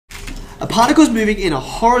A particle is moving in a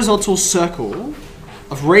horizontal circle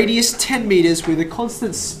of radius 10 meters with a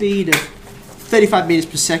constant speed of 35 meters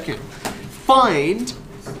per second. Find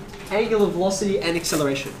angular velocity and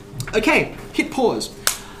acceleration. Okay, hit pause.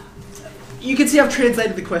 You can see I've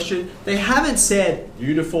translated the question. They haven't said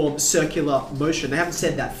uniform circular motion. They haven't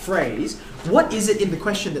said that phrase. What is it in the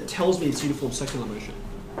question that tells me it's uniform circular motion?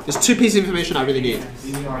 There's two pieces of information I really need.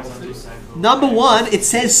 Number one, it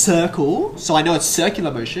says circle, so I know it's circular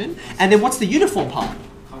motion. And then what's the uniform part?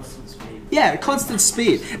 Constant speed. Yeah, constant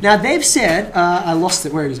speed. Now they've said, I lost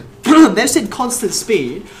it, where is it? They've said constant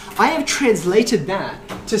speed. I have translated that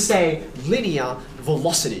to say linear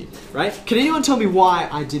velocity, right? Can anyone tell me why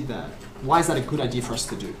I did that? Why is that a good idea for us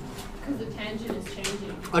to do? Because the tangent is changing.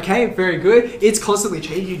 Okay, very good. It's constantly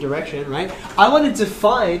changing direction, right? I want to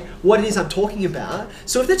define what it is I'm talking about.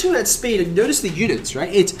 So if they're talking about speed, and notice the units, right?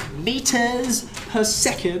 It's meters per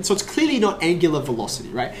second, so it's clearly not angular velocity,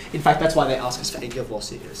 right? In fact, that's why they ask us for angular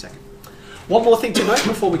velocity in a second. One more thing to note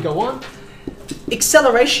before we go on.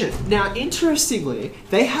 Acceleration. Now, interestingly,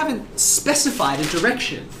 they haven't specified a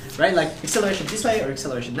direction, right? Like acceleration this way or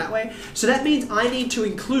acceleration that way. So that means I need to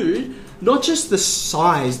include not just the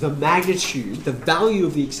size, the magnitude, the value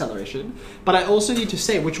of the acceleration, but I also need to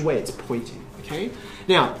say which way it's pointing, okay?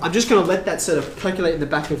 Now, I'm just going to let that sort of percolate in the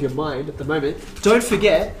back of your mind at the moment. Don't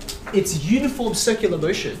forget, it's uniform circular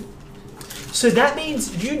motion. So that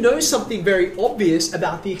means you know something very obvious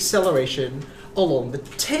about the acceleration along the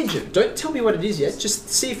tangent. Don't tell me what it is yet, just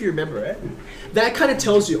see if you remember it. That kind of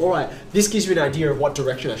tells you, all right, this gives you an idea of what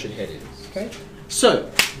direction I should head in, okay?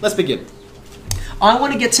 So, let's begin. I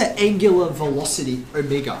want to get to angular velocity,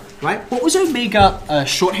 omega, right? What was omega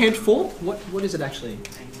shorthand for? What is it actually?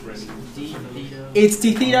 It's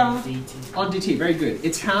d theta on dt, very good.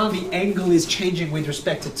 It's how the angle is changing with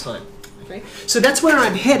respect to time, okay? So that's where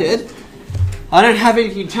I'm headed. I don't have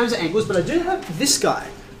anything in terms of angles, but I do have this guy.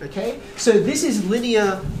 Okay, so this is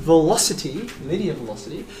linear velocity.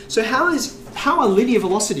 So how are linear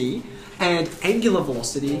velocity and angular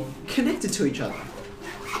velocity connected to each other?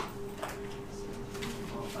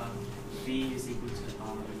 V is equal to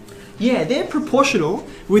R. Yeah, they're proportional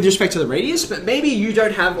with respect to the radius, but maybe you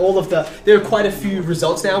don't have all of the... There are quite a few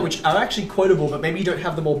results now which are actually quotable, but maybe you don't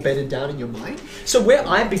have them all bedded down in your mind. So where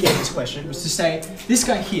I began this question was to say, this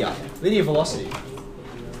guy here, linear velocity.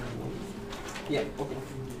 Yeah.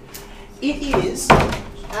 It is,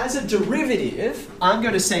 as a derivative, I'm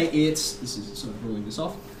going to say it's, this is sort of ruling this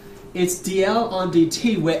off, it's dl on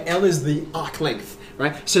dt where L is the arc length,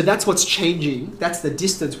 right? So that's what's changing, that's the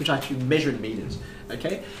distance which I actually measure in meters,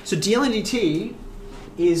 okay? So dl on dt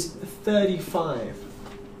is 35.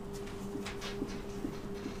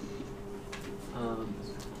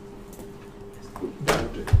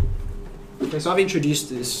 Okay, so I've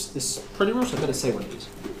introduced this polynomial, so I better say what it is.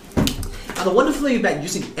 And the wonderful thing about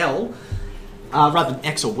using L, rather than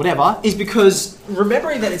x or whatever, is because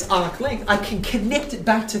remembering that it's arc length, I can connect it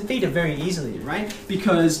back to theta very easily, right?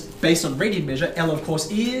 Because based on radian measure, L of course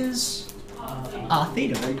is r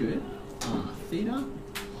theta, very good. R theta,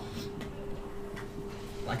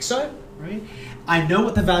 like so, right? I know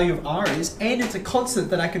what the value of r is, and it's a constant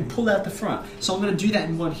that I can pull out the front. So I'm going to do that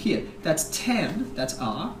in one here. That's 10, that's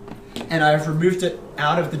r, and I've removed it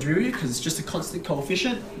out of the derivative because it's just a constant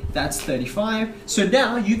coefficient. That's 35. So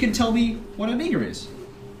now you can tell me what omega is.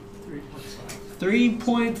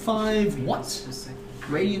 3.5 what?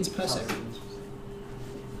 Radians per second.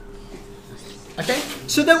 Okay,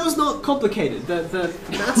 so that was not complicated. The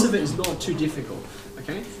maths of it is not too difficult.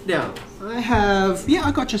 Okay, now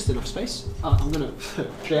I got just enough space. I'm going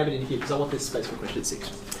to jam it in here because I want this space for question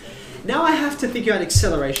 6. Now I have to think about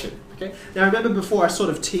acceleration. Okay, now remember before I sort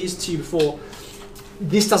of teased to you before,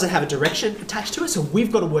 this doesn't have a direction attached to it, so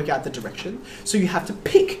we've got to work out the direction. So you have to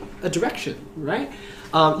pick a direction, right?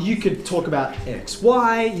 You could talk about x,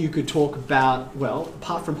 y, you could talk about, well,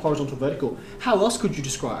 apart from horizontal, vertical, how else could you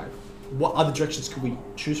describe? What other directions could we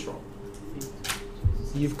choose from?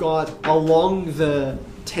 You've got along the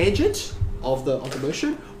tangent of the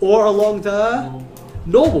motion, or along the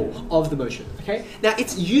normal of the motion, okay? Now,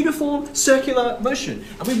 it's uniform circular motion.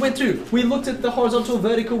 And we went through, we looked at the horizontal,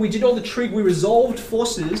 vertical, we did all the trig, we resolved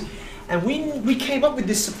forces, and we came up with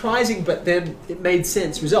this surprising, but then it made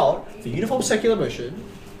sense result for uniform circular motion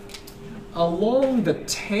along the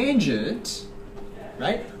tangent,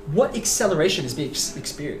 right? What acceleration is being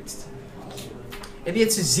experienced? And the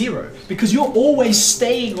answer is 0, because you're always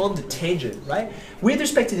staying on the tangent, right? With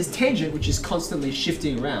respect to this tangent, which is constantly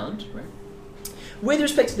shifting around, right? With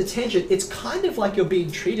respect to the tangent, it's kind of like you're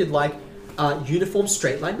being treated like uniform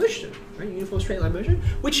straight line motion, right? Uniform straight line motion,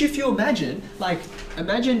 which if you imagine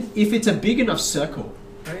if it's a big enough circle,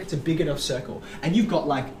 right? It's a big enough circle. And you've got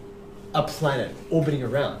like a planet orbiting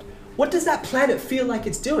around. What does that planet feel like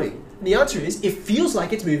it's doing? And the answer is, it feels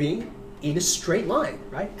like it's moving in a straight line,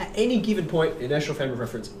 right? At any given point, inertial frame of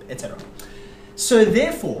reference, etc. So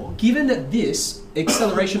therefore, given that this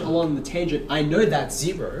acceleration along the tangent, I know that's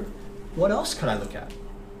 0, what else could I look at?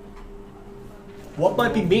 What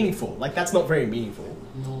might be meaningful? Like, that's not very meaningful.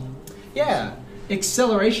 Yeah,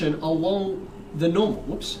 acceleration along the normal.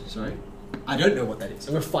 Whoops, sorry. I don't know what that is.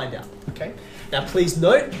 I'm going to find out, okay? Now, please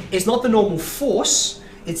note, it's not the normal force,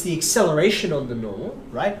 it's the acceleration on the normal,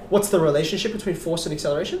 right? What's the relationship between force and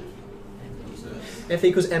acceleration? F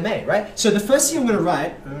equals ma, right? So the first thing I'm going to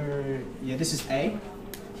write, yeah, this is A.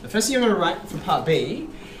 The first thing I'm going to write for part B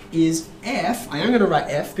is F. I am going to write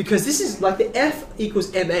F because this is like the F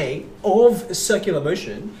equals ma of circular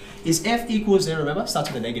motion is F equals, remember, starts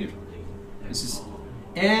with a negative. This is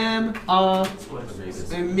mr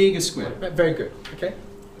omega squared. Right, very good, okay?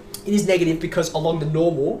 It is negative because along the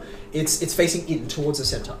normal, it's facing in towards the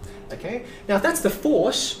center, okay? Now if that's the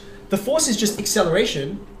force is just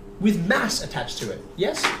acceleration with mass attached to it,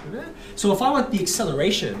 yes? So if I want the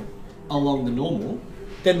acceleration along the normal,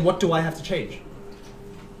 then what do I have to change?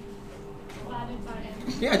 Divided by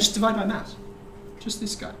m. Yeah, just divide by mass. Just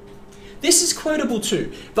this guy. This is quotable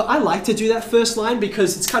too, but I like to do that first line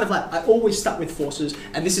because it's kind of like, I always start with forces,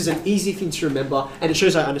 and this is an easy thing to remember, and it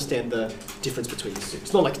shows I understand the difference between these two.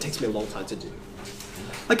 It's not like it takes me a long time to do.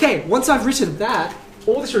 Okay, once I've written that,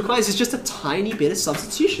 all this requires is just a tiny bit of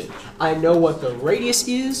substitution. I know what the radius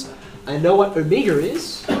is, I know what omega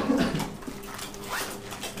is.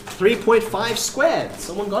 3.5 squared.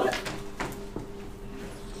 Someone got it?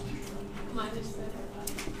 Minus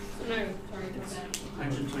 35. No, sorry, my bad.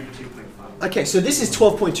 122.5. Okay, so this is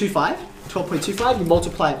 12.25. 12.25, you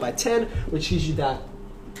multiply it by 10, which gives you that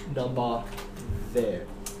number there.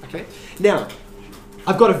 Okay? Now,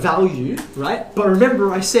 I've got a value, right? But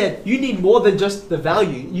remember I said you need more than just the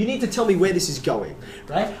value. You need to tell me where this is going,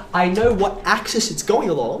 right? I know what axis it's going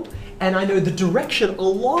along, and I know the direction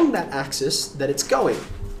along that axis that it's going,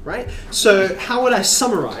 right? So how would I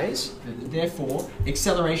summarize? Therefore,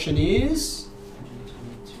 acceleration is...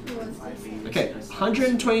 Okay,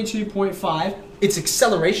 122.5. It's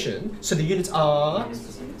acceleration, so the units are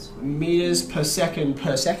meters per second,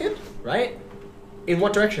 right? In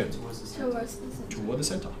what direction? Towards the center. Toward the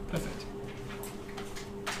center. Perfect.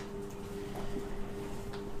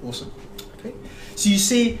 Awesome. Okay. So you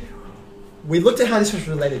see, we looked at how this was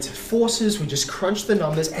related to forces, we just crunched the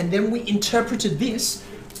numbers, and then we interpreted this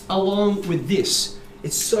along with this.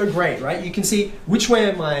 It's so great, right? You can see which way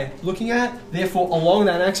am I looking at, therefore along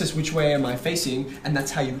that axis, which way am I facing, and that's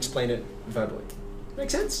how you explain it verbally. Make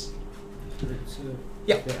sense? So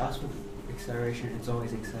Yeah. they ask for acceleration, it's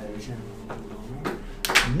always acceleration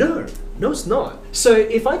normal. No, it's not. So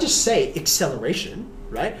if I just say acceleration,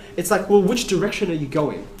 right? It's like, well, which direction are you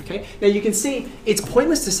going? Okay. Now you can see it's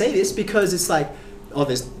pointless to say this because it's like, oh,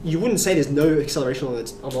 you wouldn't say there's no acceleration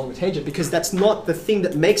along the tangent because that's not the thing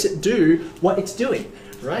that makes it do what it's doing,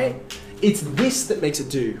 right? It's this that makes it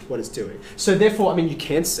do what it's doing. So therefore, I mean, you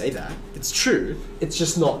can say that. It's true. It's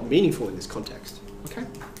just not meaningful in this context. Okay.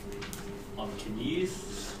 Can you use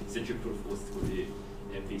centrifugal force to the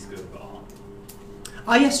mv squared over r?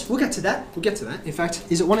 Ah, yes, we'll get to that. We'll get to that. In fact,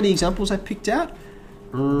 is it one of the examples I picked out?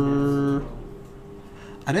 I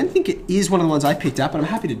don't think it is one of the ones I picked out, but I'm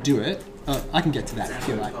happy to do it. I can get to that if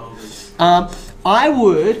you like. I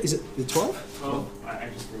would. Is it the 12? Oh, I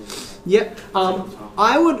just wrote it. Yep.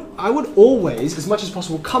 I would always, as much as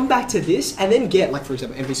possible, come back to this and then get, like for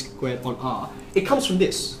example, mv squared on r. It comes from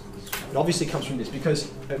this. It obviously comes from this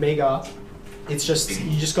because omega. It's just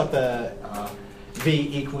you just got the v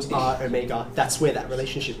equals r omega. That's where that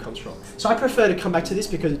relationship comes from. So I prefer to come back to this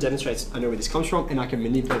because it demonstrates I know where this comes from and I can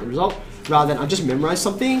manipulate the result rather than I just memorize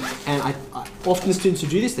something and I often students who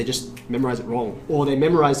do this they just memorize it wrong or they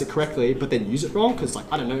memorize it correctly but then use it wrong because like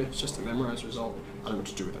I don't know it's just a memorized result. I don't know what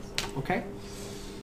to do with it. Okay.